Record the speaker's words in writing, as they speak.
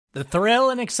The thrill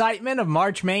and excitement of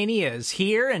March Mania is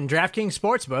here, and DraftKings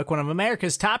Sportsbook, one of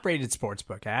America's top-rated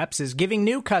sportsbook apps, is giving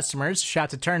new customers a shot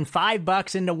to turn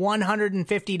 $5 into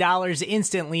 $150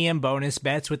 instantly in bonus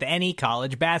bets with any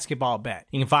college basketball bet.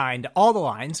 You can find all the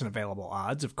lines and available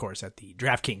odds, of course, at the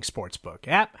DraftKings Sportsbook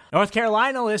app. North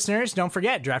Carolina listeners, don't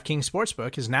forget, DraftKings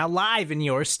Sportsbook is now live in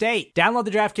your state. Download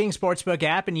the DraftKings Sportsbook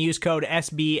app and use code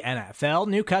SBNFL.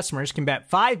 New customers can bet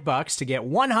 $5 to get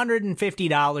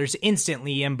 $150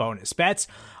 instantly in bonus bets,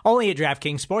 only at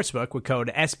DraftKings Sportsbook with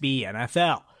code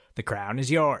SBNFL. The crown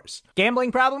is yours.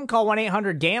 Gambling problem? Call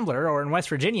 1-800-GAMBLER, or in West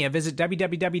Virginia, visit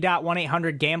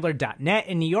www.1800gambler.net.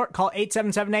 In New York, call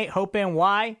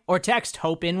 8778-HOPE-NY or text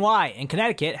HOPE-NY. In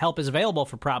Connecticut, help is available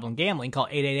for problem gambling. Call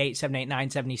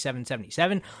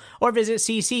 888-789-7777 or visit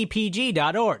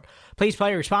ccpg.org. Please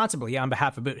play responsibly on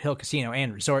behalf of Boot Hill Casino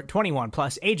and Resort. 21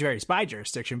 plus, age varies by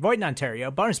jurisdiction. Void in Ontario.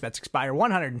 Bonus bets expire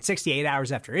 168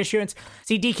 hours after issuance.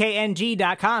 See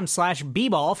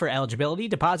dkng.com/bball for eligibility,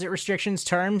 deposit restrictions,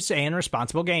 terms, and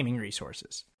responsible gaming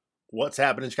resources. What's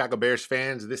happening, Chicago Bears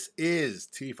fans? This is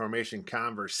T-Formation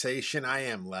Conversation. I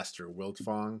am Lester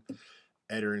Wildfong,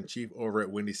 editor-in-chief over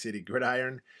at Windy City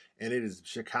Gridiron, and it is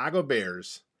Chicago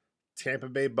Bears, Tampa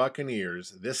Bay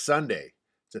Buccaneers this Sunday.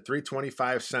 It's a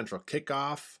 3:25 Central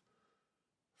kickoff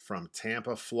from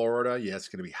Tampa, Florida. Yeah, it's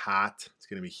going to be hot. It's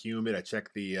going to be humid. I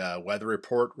checked the weather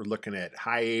report. We're looking at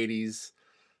high 80s,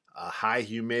 high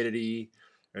humidity.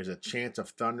 There's a chance of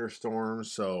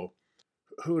thunderstorms. So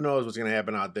who knows what's going to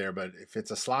happen out there. But if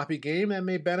it's a sloppy game, that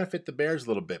may benefit the Bears a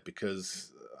little bit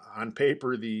because on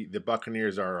paper, the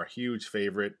Buccaneers are a huge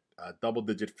favorite, a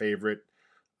double-digit favorite.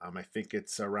 I think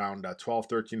it's around 12,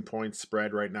 13 points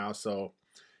spread right now. So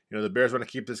the Bears want to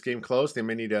keep this game close. They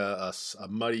may need a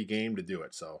muddy game to do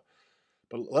it.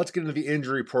 But let's get into the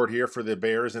injury report here for the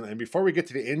Bears. And before we get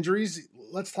to the injuries,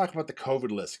 let's talk about the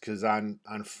COVID list. Because on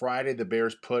Friday, the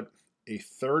Bears put a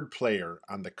third player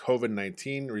on the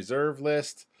COVID-19 reserve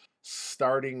list,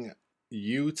 starting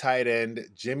tight end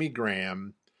Jimmy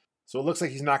Graham. So it looks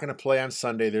like he's not going to play on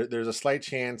Sunday. There's a slight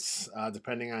chance,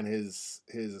 depending on his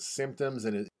symptoms,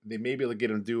 and they may be able to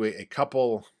get him to do a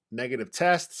couple negative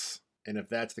tests. And if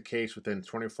that's the case within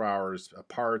 24 hours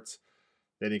apart,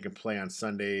 then he can play on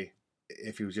Sunday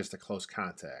if he was just a close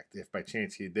contact. If by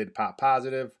chance he did pop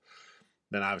positive,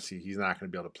 then obviously he's not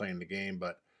going to be able to play in the game.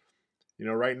 But,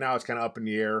 right now it's kind of up in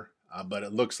the air. But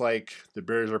it looks like the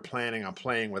Bears are planning on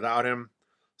playing without him.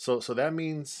 So that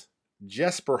means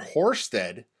Jesper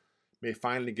Horsted may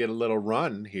finally get a little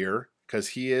run here because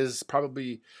he is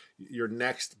probably your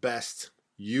next best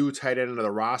tight end of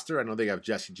the roster. I know they have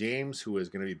Jesse James, who is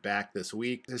going to be back this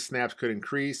week. His snaps could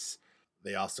increase.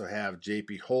 They also have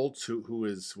J.P. Holtz, who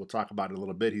is, we'll talk about it in a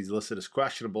little bit. He's listed as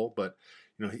questionable, but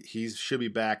he should be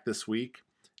back this week.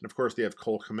 And of course, they have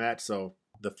Cole Kmet. So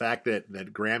the fact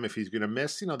that Graham, if he's going to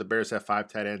miss, the Bears have 5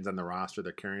 tight ends on the roster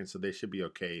they're carrying, so they should be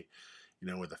okay,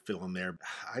 with a fill in there.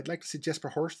 I'd like to see Jesper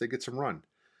Horsted get some run.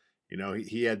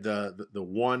 He had the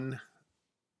one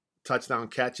touchdown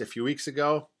catch a few weeks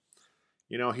ago.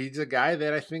 He's a guy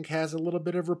that I think has a little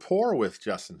bit of rapport with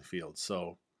Justin Fields.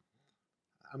 So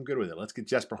I'm good with it. Let's get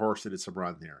Jesper Horsted some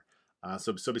run there.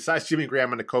 So besides Jimmy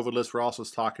Graham on the COVID list, we're also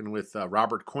talking with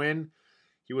Robert Quinn.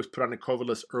 He was put on the COVID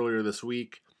list earlier this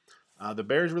week. The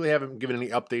Bears really haven't given any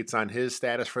updates on his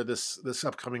status for this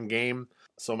upcoming game.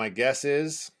 So my guess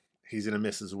is he's going to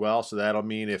miss as well. So that'll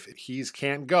mean if he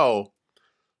can't go,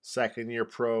 second-year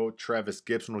pro Travis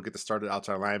Gibson will get the start at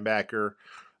outside linebacker.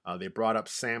 They brought up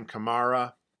Sam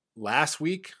Kamara last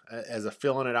week as a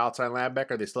fill-in at outside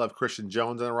linebacker. They still have Christian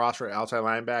Jones on the roster at outside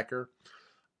linebacker.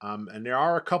 And there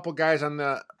are a couple guys on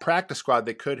the practice squad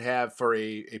they could have for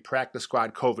a practice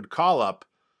squad COVID call-up.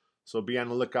 So be on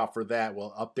the lookout for that.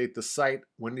 We'll update the site,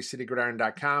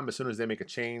 windycitygridiron.com, as soon as they make a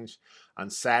change. On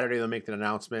Saturday, they'll make the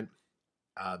announcement.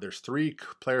 There's 3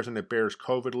 players on the Bears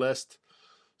COVID list,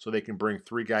 so they can bring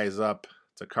 3 guys up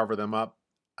to cover them up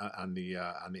on the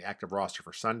active roster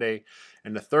for Sunday.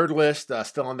 And the third list,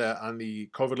 still on the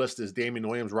COVID list, is Damian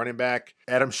Williams, running back.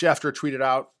 Adam Schefter tweeted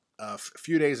out a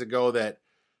few days ago that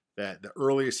the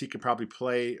earliest he could probably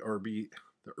play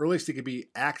the earliest he could be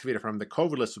activated from the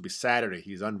COVID list would be Saturday.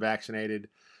 He's unvaccinated,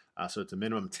 so it's a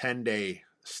minimum 10-day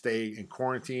stay in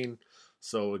quarantine.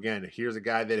 So again, here's a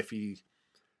guy that if he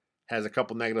has a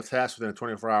couple negative tests within a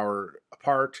 24-hour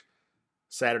apart,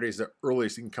 Saturday's the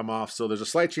earliest he can come off. So there's a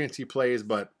slight chance he plays,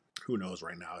 but who knows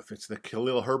right now. If it's the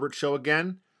Khalil Herbert show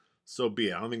again, so be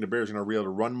it. I don't think the Bears are going to be able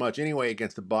to run much anyway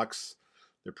against the Bucs.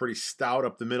 They're pretty stout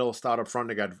up the middle, stout up front.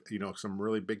 They got some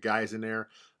really big guys in there.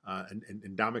 And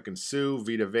Ndamukong Suh,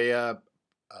 Vita Vea.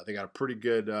 They got a pretty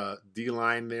good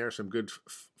D-line there, some good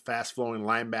fast-flowing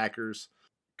linebackers.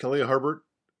 Khalil Herbert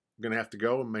going to have to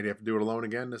go. Might have to do it alone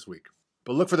again this week.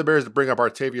 But look for the Bears to bring up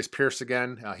Artavius Pierce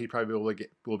again. He probably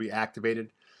will be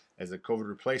activated as a COVID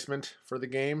replacement for the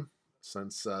game,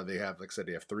 since they have, like I said,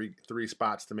 they have three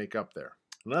spots to make up there.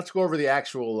 And let's go over the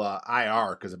actual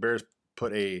IR, because the Bears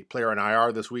put a player on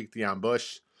IR this week, Deion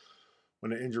Bush.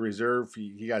 When the injury reserve,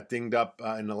 he got dinged up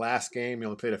in the last game. He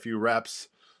only played a few reps.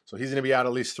 So he's going to be out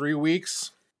at least 3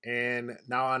 weeks. And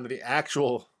now on to the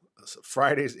actual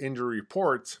Friday's injury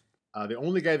report. The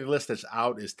only guy they list that's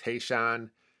out is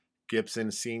Tayshaun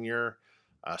Gibson Sr.,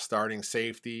 starting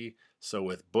safety. So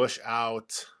with Bush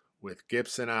out, with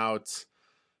Gibson out,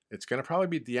 it's going to probably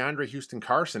be DeAndre Houston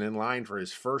Carson in line for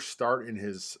his first start in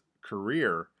his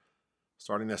career,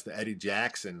 starting next to Eddie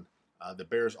Jackson. The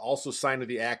Bears also signed to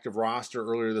the active roster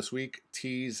earlier this week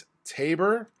Teez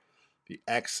Tabor, the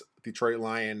ex-Detroit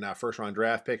Lion first-round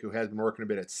draft pick, who has been working a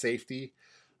bit at safety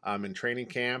in training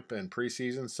camp and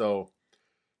preseason. So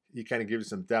he kind of gives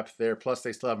some depth there. Plus,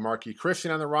 they still have Marquis Christian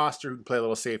on the roster, who can play a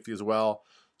little safety as well.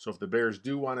 So if the Bears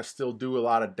do want to still do a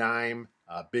lot of dime,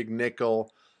 big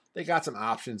nickel, they got some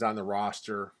options on the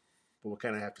roster. But we'll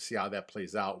kind of have to see how that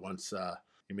plays out once.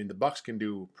 The Bucs can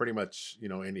do pretty much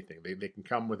anything. They can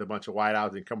come with a bunch of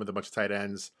wideouts. They can come with a bunch of tight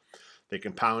ends. They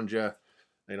can pound you.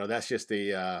 That's just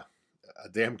a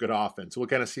damn good offense. So we'll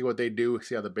kind of see what they do.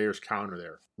 See how the Bears counter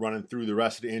there. Running through the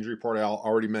rest of the injury report, I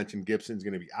already mentioned Gibson's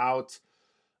going to be out.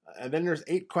 And then there's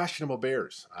 8 questionable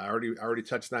Bears. I already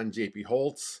touched on J.P.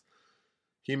 Holtz.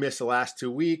 He missed the last 2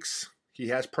 weeks. He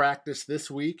has practiced this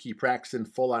week. He practiced in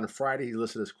full on Friday. He's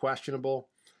listed as questionable.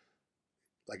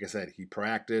 Like I said, he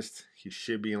practiced. He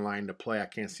should be in line to play. I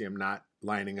can't see him not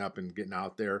lining up and getting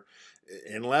out there.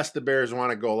 Unless the Bears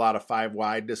want to go a lot of 5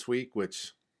 wide this week,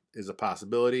 which is a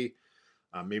possibility.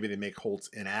 Maybe they make Holtz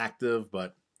inactive,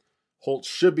 but Holtz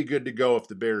should be good to go if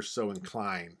the Bears so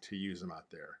inclined to use him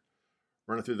out there.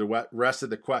 Running through the rest of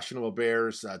the questionable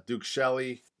Bears, Duke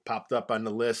Shelley popped up on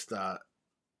the list,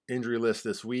 injury list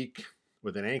this week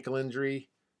with an ankle injury.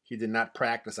 He did not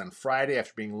practice on Friday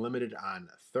after being limited on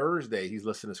Thursday. He's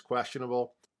listed as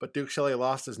questionable. But Duke Shelley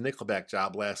lost his nickelback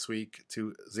job last week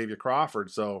to Xavier Crawford,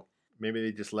 so maybe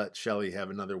they just let Shelley have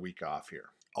another week off here.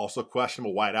 Also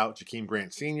questionable wideout, Jakeem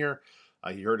Grant Sr.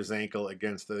 He hurt his ankle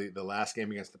against the last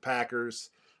game against the Packers.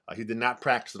 He did not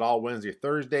practice at all Wednesday or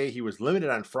Thursday. He was limited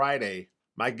on Friday.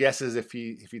 My guess is if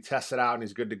he tests it out and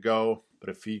he's good to go, but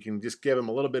if he can just give him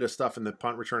a little bit of stuff in the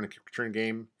punt return and return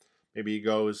game, maybe he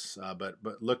goes. But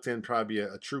looked in probably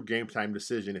a true game time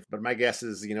decision. But my guess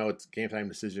is it's a game time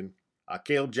decision.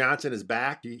 Caleb Johnson is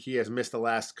back. He has missed the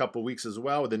last couple weeks as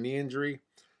well with a knee injury.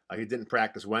 He didn't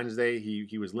practice Wednesday.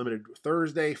 He was limited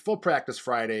Thursday, full practice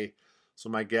Friday. So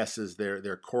my guess is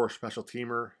their core special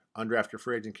teamer, undrafted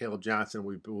free agent Caleb Johnson,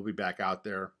 will be back out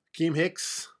there. Keem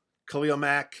Hicks, Khalil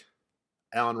Mack,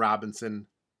 Allen Robinson,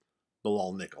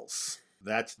 Bilal Nichols.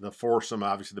 That's the foursome.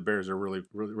 Obviously, the Bears are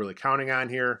really counting on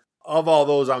here. Of all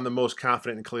those, I'm the most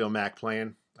confident in Khalil Mack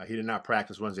playing. He did not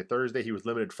practice Wednesday, Thursday. He was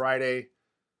limited Friday.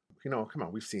 Come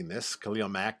on, we've seen this. Khalil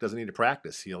Mack doesn't need to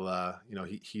practice. He's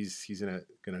gonna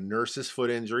nurse his foot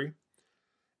injury,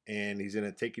 and he's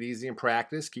gonna take it easy in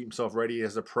practice, keep himself ready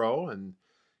as a pro. And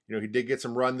he did get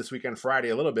some run this week on Friday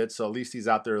a little bit, so at least he's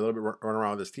out there a little bit running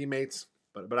around with his teammates.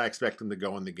 But I expect him to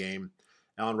go in the game.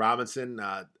 Allen Robinson,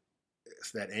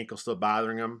 that ankle still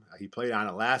bothering him. He played on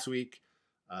it last week.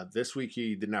 This week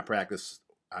he did not practice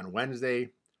on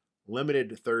Wednesday.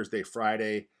 Limited Thursday,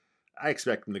 Friday. I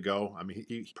expect him to go. I mean,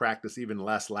 he practiced even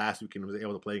less last week and was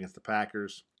able to play against the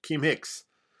Packers. Keem Hicks,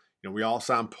 we all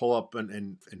saw him pull up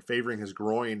and favoring his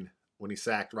groin when he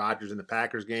sacked Rodgers in the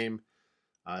Packers game.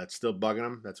 It's still bugging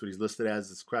him. That's what he's listed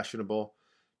as. It's questionable.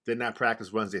 Did not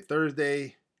practice Wednesday,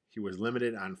 Thursday. He was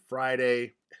limited on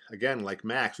Friday. Again, like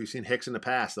Max, we've seen Hicks in the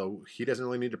past, though he doesn't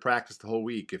really need to practice the whole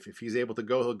week. If he's able to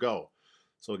go, he'll go.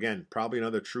 So again, probably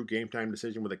another true game time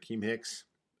decision with Akeem Hicks.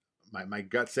 My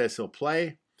gut says he'll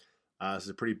play. This is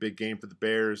a pretty big game for the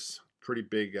Bears. Pretty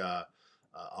big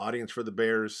audience for the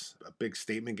Bears. A big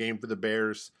statement game for the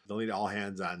Bears. They'll need all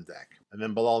hands on deck. And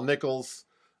then Bilal Nichols,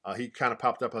 he kind of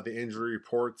popped up on the injury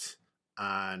reports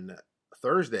on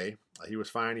Thursday. He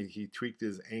was fine. He tweaked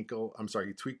his ankle.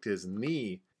 He tweaked his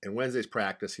knee in Wednesday's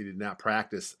practice. He did not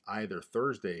practice either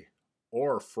Thursday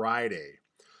or Friday.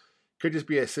 Could just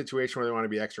be a situation where they want to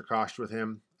be extra cautious with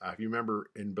him. If you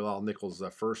remember in Bilal Nichols'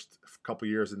 first couple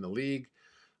years in the league,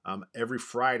 every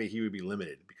Friday he would be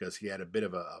limited because he had a bit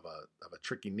of a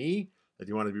tricky knee that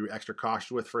you want to be extra cautious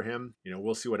with for him.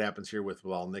 We'll see what happens here with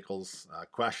Bilal Nichols.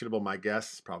 Questionable, my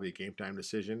guess. Probably a game time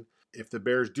decision. If the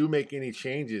Bears do make any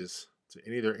changes to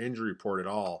any of their injury report at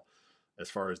all, As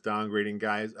far as downgrading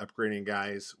guys, upgrading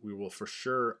guys, we will for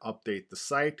sure update the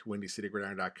site,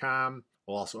 windycitygridiron.com.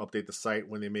 We'll also update the site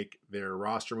when they make their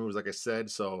roster moves, like I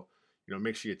said. So,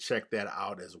 make sure you check that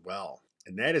out as well.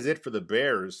 And that is it for the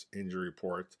Bears injury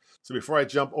report. So before I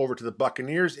jump over to the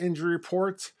Buccaneers injury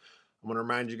report, I want to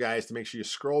remind you guys to make sure you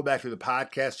scroll back through the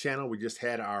podcast channel. We just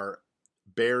had our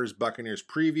Bears Buccaneers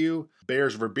preview.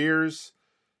 Bears over Beers.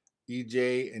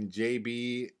 EJ and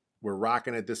JB were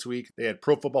rocking it this week. They had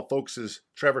Pro Football Focus's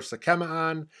Trevor Sakema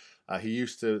on. He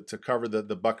used to cover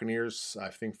the Buccaneers, I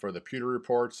think, for the Pewter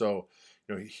Report. So,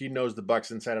 he knows the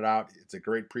Bucs inside and out. It's a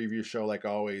great preview show, like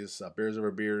always. Bears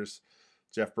over Beers,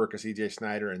 Jeff Burkus, EJ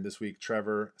Snyder, and this week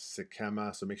Trevor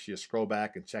Sakema. So make sure you scroll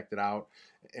back and check it out.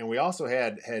 And we also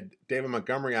had David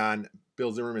Montgomery on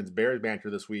Bill Zimmerman's Bears Banter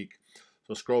this week.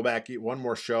 So scroll back, one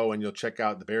more show, and you'll check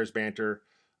out the Bears Banter.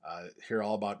 Hear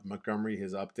all about Montgomery,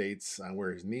 his updates on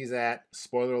where his knee's at.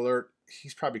 Spoiler alert,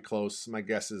 he's probably close. My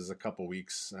guess is a couple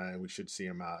weeks, and we should see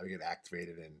him get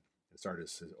activated and start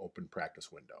his open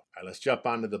practice window. All right, let's jump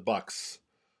on to the Bucs.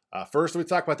 First, we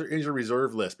talk about their injury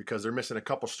reserve list because they're missing a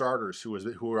couple starters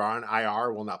who are on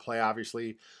IR, will not play,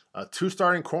 obviously. 2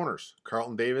 starting corners,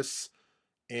 Carlton Davis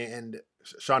and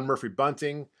Sean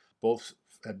Murphy-Bunting. Both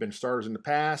have been starters in the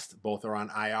past. Both are on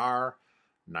IR.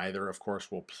 Neither, of course,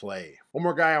 will play. One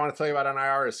more guy I want to tell you about on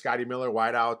IR is Scotty Miller,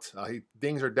 wideout. He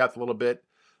dings our depth a little bit.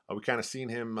 We kind of seen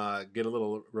him get a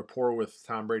little rapport with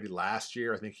Tom Brady last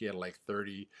year. I think he had like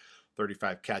 30,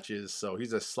 35 catches. So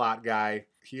he's a slot guy.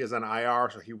 He is on IR,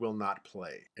 so he will not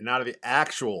play. And now to the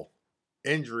actual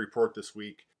injury report this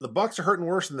week. The Bucs are hurting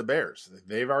worse than the Bears.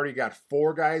 They've already got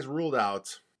 4 guys ruled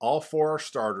out. All 4 are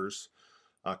starters.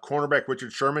 Cornerback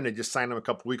Richard Sherman, they just signed him a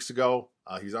couple weeks ago.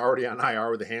 He's already on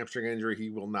IR with a hamstring injury. He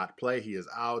will not play. He is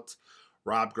out.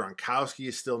 Rob Gronkowski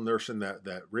is still nursing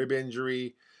that rib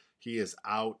injury. He is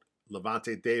out.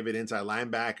 Levante David, inside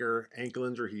linebacker, ankle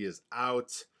injury. He is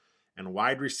out. And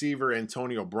wide receiver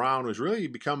Antonio Brown, who's really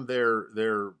become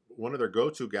their one of their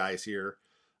go-to guys here,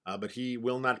 but he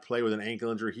will not play with an ankle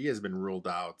injury. He has been ruled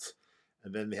out.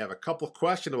 And then they have a couple of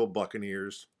questionable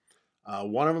Buccaneers.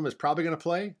 One of them is probably going to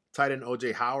play, tight end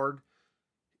O.J. Howard.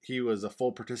 He was a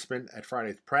full participant at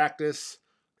Friday's practice.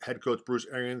 Head coach Bruce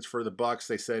Arians for the Bucs,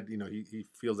 they said, he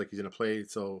feels like he's going to play.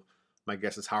 So my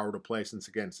guess is Howard will play since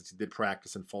he did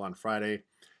practice in full on Friday.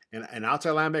 And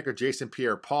outside linebacker Jason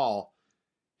Pierre-Paul,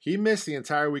 he missed the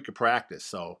entire week of practice.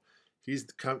 So he's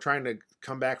trying to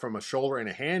come back from a shoulder and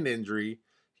a hand injury.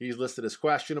 He's listed as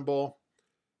questionable.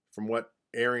 From what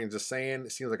Arians is saying,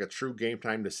 it seems like a true game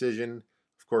time decision.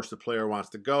 Of course, the player wants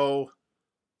to go.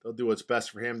 They'll do what's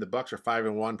best for him. The Bucs are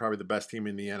 5-1, probably the best team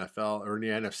in the NFL or in the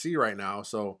NFC right now.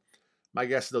 So my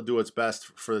guess is they'll do what's best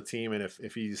for the team. And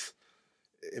if he's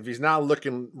not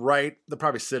looking right, they'll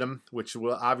probably sit him, which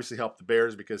will obviously help the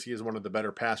Bears because he is one of the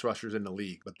better pass rushers in the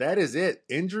league. But that is it.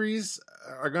 Injuries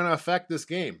are going to affect this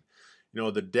game.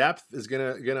 The depth is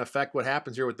going to affect what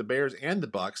happens here with the Bears and the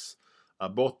Bucs.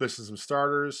 Both missing some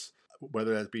starters,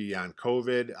 whether that be on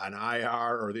COVID, on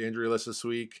IR, or the injury list this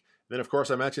week. Then, of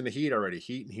course, I mentioned the heat already.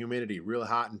 Heat and humidity, real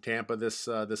hot in Tampa this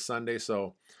Sunday.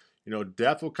 So,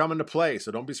 depth will come into play.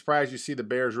 So don't be surprised you see the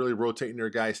Bears really rotating their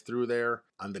guys through there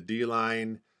on the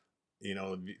D-line.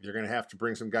 They're going to have to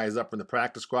bring some guys up from the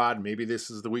practice squad. Maybe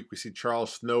this is the week we see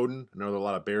Charles Snowden. I know there are a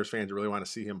lot of Bears fans that really want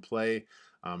to see him play.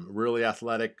 Really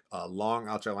athletic, long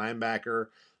outside linebacker.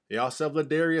 They also have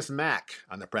Ladarius Mack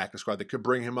on the practice squad. They could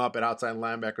bring him up at outside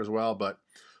linebacker as well, but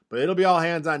it'll be all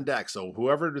hands on deck. So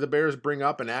whoever the Bears bring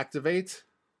up and activate,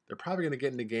 they're probably going to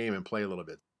get in the game and play a little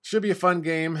bit. Should be a fun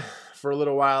game for a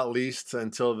little while at least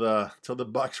until the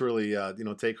Bucs really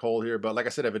take hold here. But like I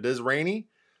said, if it is rainy,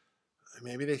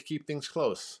 maybe they keep things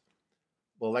close.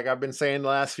 Well, like I've been saying the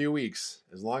last few weeks,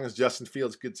 as long as Justin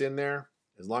Fields gets in there,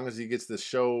 as long as he gets to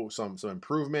show some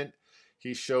improvement,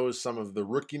 he shows some of the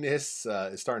rookiness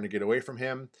is starting to get away from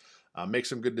him. Make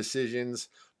some good decisions,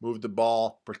 move the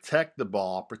ball, protect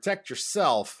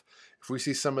yourself. If we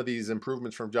see some of these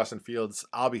improvements from Justin Fields,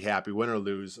 I'll be happy, win or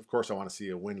lose. Of course, I want to see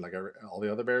a win like all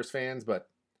the other Bears fans, but,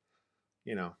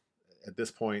 at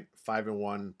this point,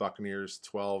 5-1 Buccaneers,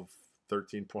 12,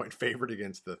 13-point favorite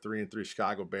against the 3-3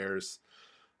 Chicago Bears.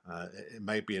 It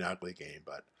might be an ugly game,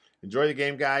 but enjoy the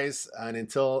game, guys. And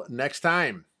until next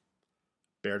time,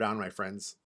 bear down, my friends.